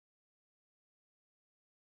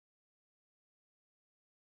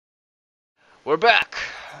We're back,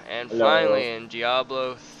 and Hello. finally in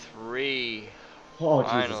Diablo 3. Oh,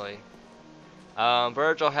 Jesus. Finally.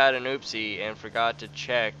 Virgil had an oopsie and forgot to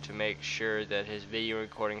check to make sure that his video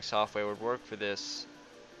recording software would work for this.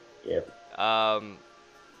 Yep. Um,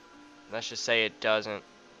 let's just say it doesn't,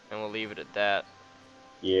 and we'll leave it at that.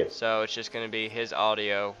 Yep. So it's just going to be his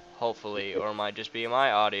audio, hopefully, or it might just be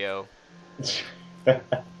my audio,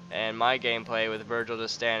 and my gameplay with Virgil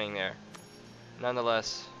just standing there.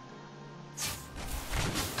 Nonetheless,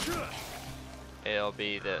 it'll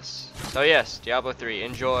be this. So yes, Diablo 3.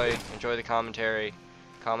 Enjoy the commentary,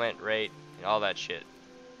 comment, rate, all that shit.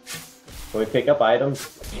 Can we pick up items?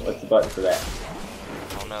 What's the button for that?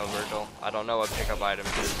 I don't know, Virgil. I don't know what pickup item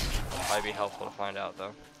is. Might be helpful to find out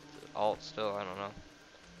though. Alt still, I don't know.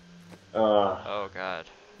 Oh god,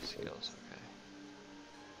 skills.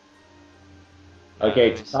 Okay. Okay,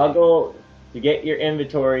 Let me to see. toggle to get your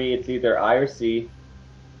inventory, it's either I or C.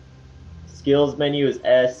 Skills menu is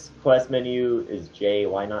S. Quest menu is J.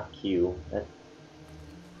 Why not Q? Okay.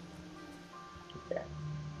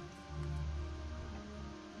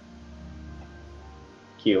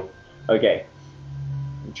 Q. Okay.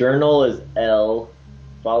 Journal is L.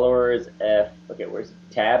 Follower is F. Okay, where's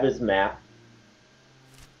tab is map.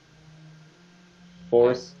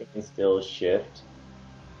 Force standstill is shift.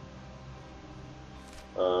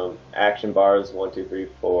 Action bars 1, 2, 3,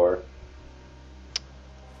 4.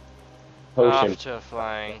 Potion. Off to a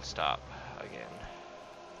flying stop again.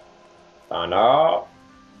 Oh no.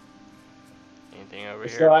 Anything over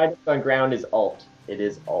here? So items on ground is Alt. It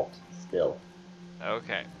is Alt still.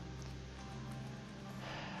 Okay.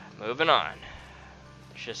 Moving on.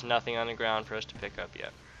 There's just nothing on the ground for us to pick up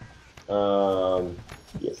yet.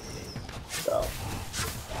 Yes. So.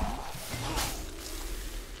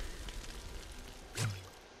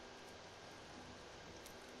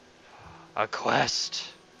 A quest.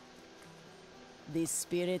 The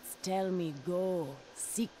spirits tell me go,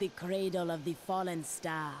 seek the cradle of the fallen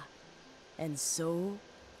star. And so,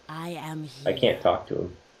 I am here. I can't talk to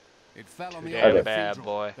him. It fell on Too the damn old bad, cathedral.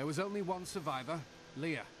 boy. There was only one survivor,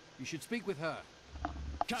 Leah. You should speak with her.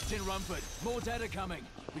 Captain Rumford, more dead are coming.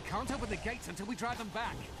 We can't open the gates until we drive them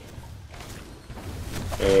back.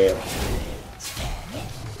 Yeah.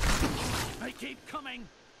 They keep coming.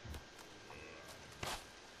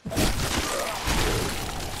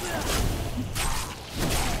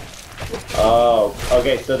 Oh,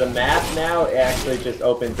 okay, so the map now actually just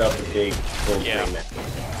opens up a big full screen map.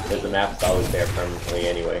 Because the map's always there permanently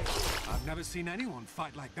anyway. I've never seen anyone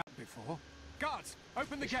fight like that before. Guards,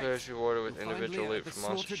 open the gates. Experience rewarded with You'll find individual Leah loot at the from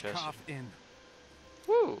monster Slaughtered chests. Calf Inn.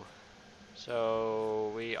 Woo!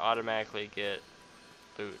 So we automatically get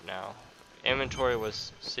loot now. Inventory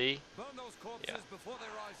was C. Burn those corpses Yeah. before they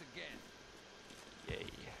rise again. Yay.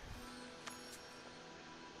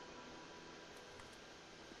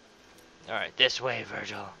 Alright, this way,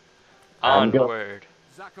 Virgil. I'm go- Onward.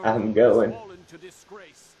 I'm going. Fallen to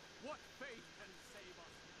disgrace. What fate can save us?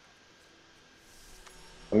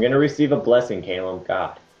 I'm gonna receive a blessing, Caleb.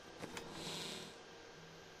 God.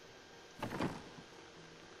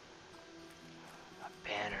 A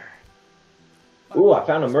banner. Ooh, I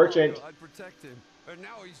found a merchant. I'd protect him, but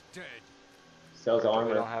now he's dead. Sells We don't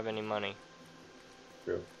armor. have any money.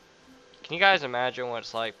 True. Can you guys imagine what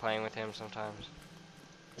it's like playing with him sometimes?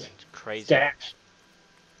 It's crazy. Stash.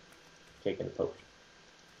 Taking a potion.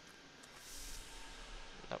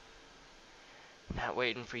 Nope. Not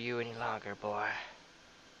waiting for you any longer, boy.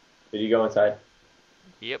 Did you go inside?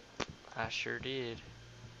 Yep, I sure did.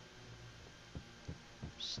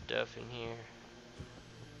 Stuff in here.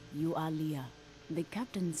 You are Leah. The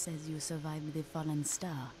captain says you survived the fallen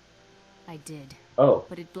star. I did, Oh.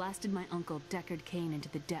 but it blasted my uncle Deckard Cain into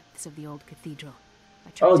the depths of the old cathedral.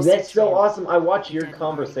 I tried Oh, to that's search so for him. awesome. I watched The your dead were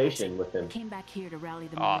already conversation rising. with him. Came back here to rally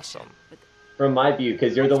the Awesome. militia, but From my view,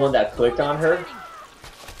 because you're the one that clicked on her.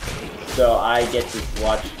 So I get to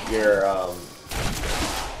watch your,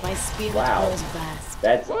 My spirit Wow. grows vast.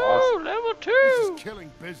 that's Woo! awesome. Level This 2! is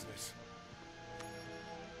killing business.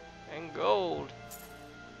 And gold.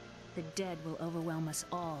 the dead will overwhelm us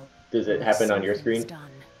all. Does it happen on your screen? Something's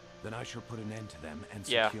done. Then I shall put an end to them and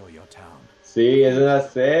Yeah. secure your town. See, isn't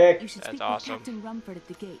that sick? You should That's speak awesome. with Captain Rumford at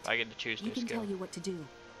the gate. I get to choose He new can skill. tell you what to do.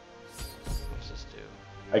 What's this do?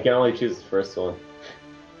 I can only choose the first one.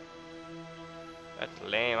 That's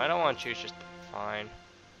lame. I don't want to choose just fine.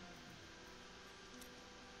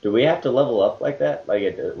 Do we have to level up like that?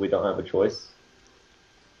 Like we don't have a choice?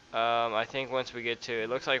 I think once we get to, it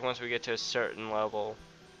looks like once we get to a certain level,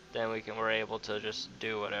 then we're able to just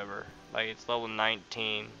do whatever. Like it's level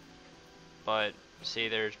 19, but see,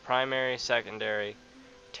 there's primary, secondary,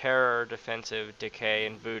 terror, defensive, decay,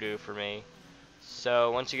 and voodoo for me.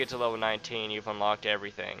 So once you get to level 19, you've unlocked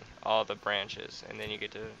everything, all the branches, and then you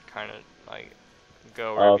get to kind of like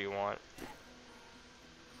go wherever you want.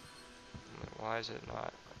 Why is it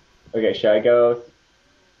not? Okay, should I go?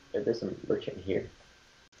 There's some merchant here.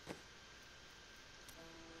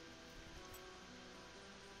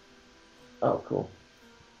 Oh, cool.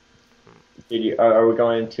 Are we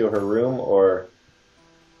going into her room or?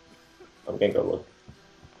 I'm gonna go look.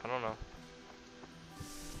 I don't know.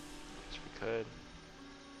 Guess we could.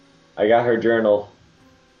 I got her journal.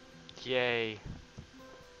 Yay.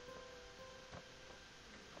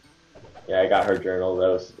 Yeah, I got her journal.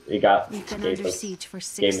 We've been under gave siege for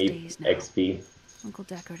 6 me days now. XP. Uncle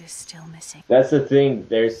Deckard is still missing. That's the thing.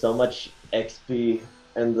 There's so much XP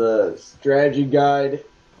in the strategy guide.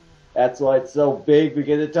 That's why it's so big,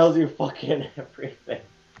 because it tells you fucking everything.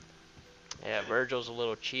 Yeah, Virgil's a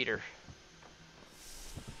little cheater.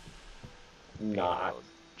 Not.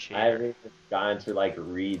 Cheater. I haven't even gotten to like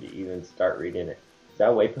start reading it. Is that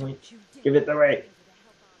a waypoint? Give it the way.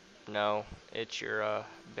 No, it's your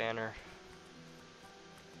banner.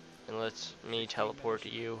 And lets me teleport to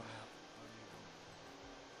you.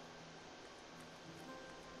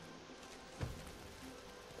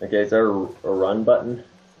 Okay, is there a run button?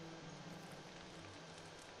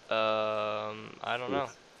 I don't know.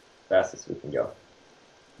 Fastest we can go.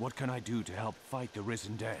 What can I do to help fight the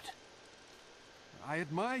risen dead? I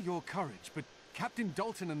admire your courage, but Captain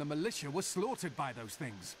Dalton and the militia were slaughtered by those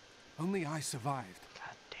things. Only I survived.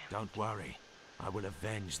 God damn. Don't worry. I will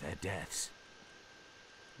avenge their deaths.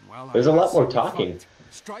 Well, There's a lot I more see talking. fight.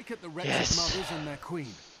 Strike at the wretched Yes. mothers and their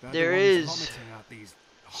queen. They're There the ones is vomiting out these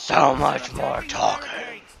so much more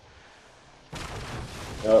talking.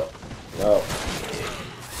 No, no.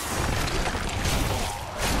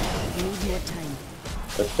 Need more time.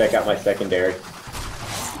 Let's check out my secondary.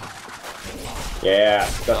 Yeah,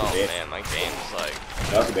 suck a Oh bit. man, my game's like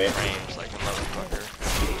Suck a bit. frames like a motherfucker.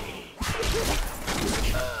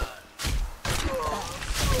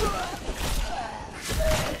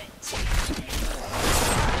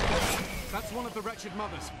 That's one of the wretched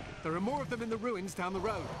mothers. There are more of them in the ruins down the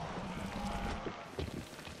road.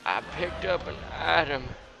 I picked up an item.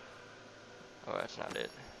 Oh, that's not it.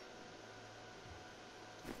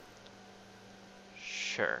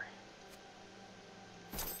 Sure.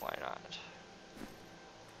 Why not?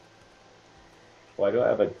 Why do I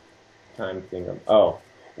have a time thing? Oh,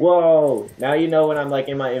 whoa! Now you know when I'm like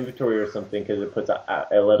in my inventory or something, because it puts a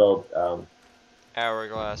little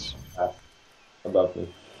Hourglass. above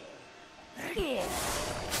me.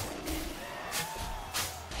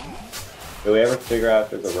 Do we ever figure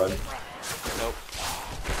out if there's a run? Nope.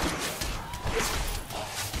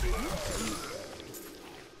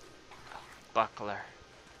 Buckler.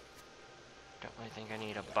 Don't really think I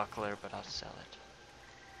need a buckler, but I'll sell it.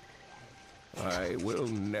 I will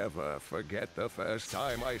never forget the first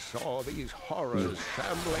time I saw these horrors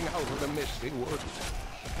shambling out of the misty woods.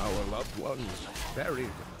 Our loved ones, buried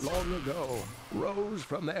long ago, rose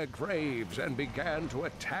from their graves and began to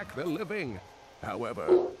attack the living.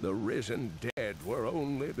 However, the risen dead were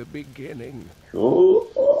only the beginning. Cool.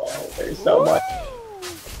 Oh, there's so much.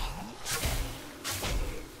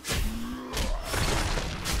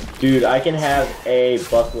 Dude, I can have a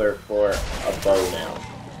buckler for a bow now.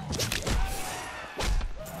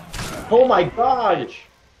 Oh my god!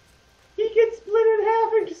 He gets split in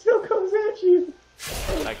half and still comes at you.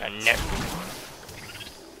 Like a neck.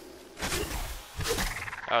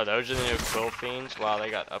 Oh, those are the new Quill Fiends? Wow, they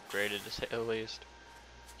got upgraded to say the least.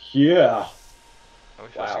 Yeah. Are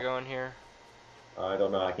we supposed to go in here? I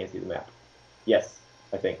don't know. I can't see the map. Yes,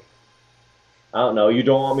 I think. I don't know. You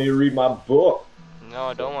don't want me to read my book. No,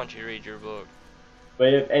 I don't want you to read your book.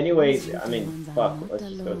 But if anyways, I mean, fuck, let's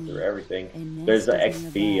just go through everything. There's the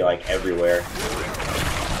XP like everywhere.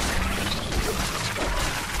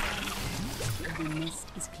 The mist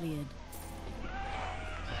is cleared.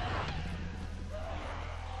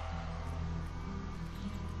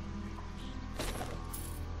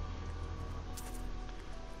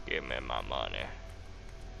 Give me my money.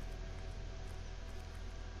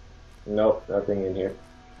 Nope, nothing in here.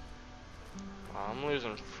 Oh, I'm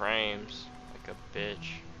losing frames like a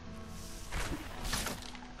bitch.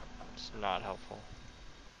 It's not helpful.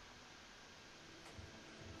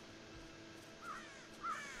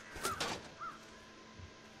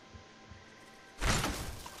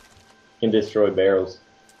 Can destroy barrels.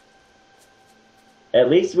 At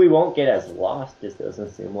least we won't get as lost. This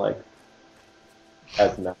doesn't seem like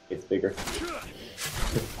as the map gets bigger.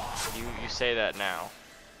 You say that now.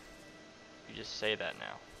 You just say that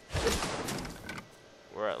now.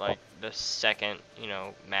 We're at like the second,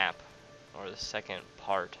 map or the second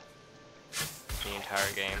part. the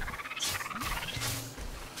entire game.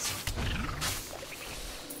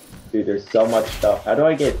 Dude, there's so much stuff. How do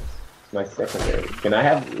I get my secondary? Can I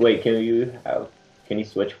have... Wait, can you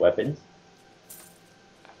switch weapons?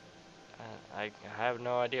 I have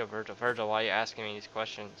no idea, Virgil. Virgil, why are you asking me these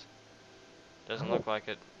questions? Doesn't look like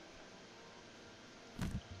it.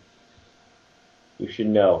 You should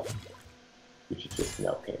know. You should just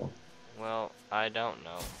know, Caleb. Well, I don't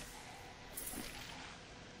know.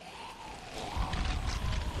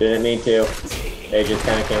 Didn't mean to. They just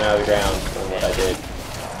kind of came out of the ground from what I did.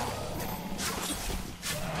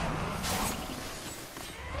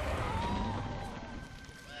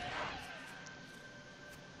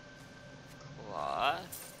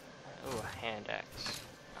 Cloth. Ooh, a hand axe.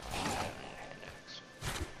 Hand axe.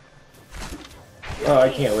 Oh, I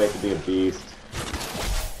can't wait to be a beast.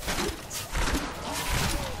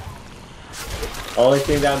 Only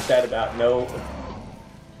thing that I'm sad about, no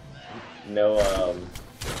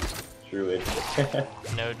druid.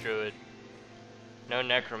 No druid. No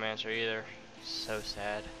necromancer either. So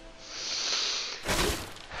sad.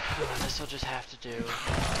 This will just have to do.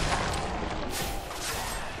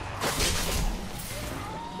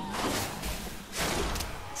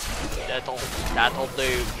 That'll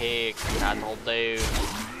do, pig. That'll do.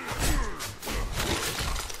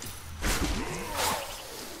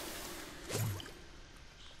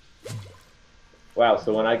 Wow,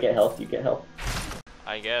 so when I get health, you get health?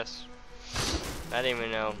 I guess. I didn't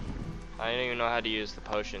even know. I didn't even know how to use the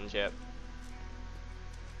potions yet.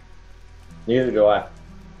 Neither do I.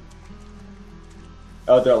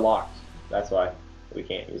 Oh, they're locked. That's why we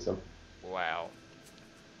can't use them. Wow.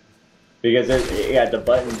 Because the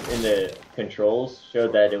buttons in the controls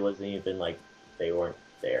showed that it wasn't even like they weren't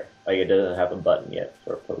there. Like it doesn't have a button yet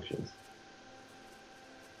for potions.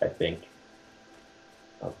 I think.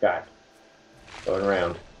 Oh god. Going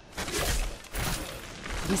around.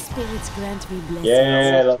 The spirits grant me blessings.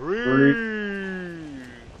 Yeah, that's free.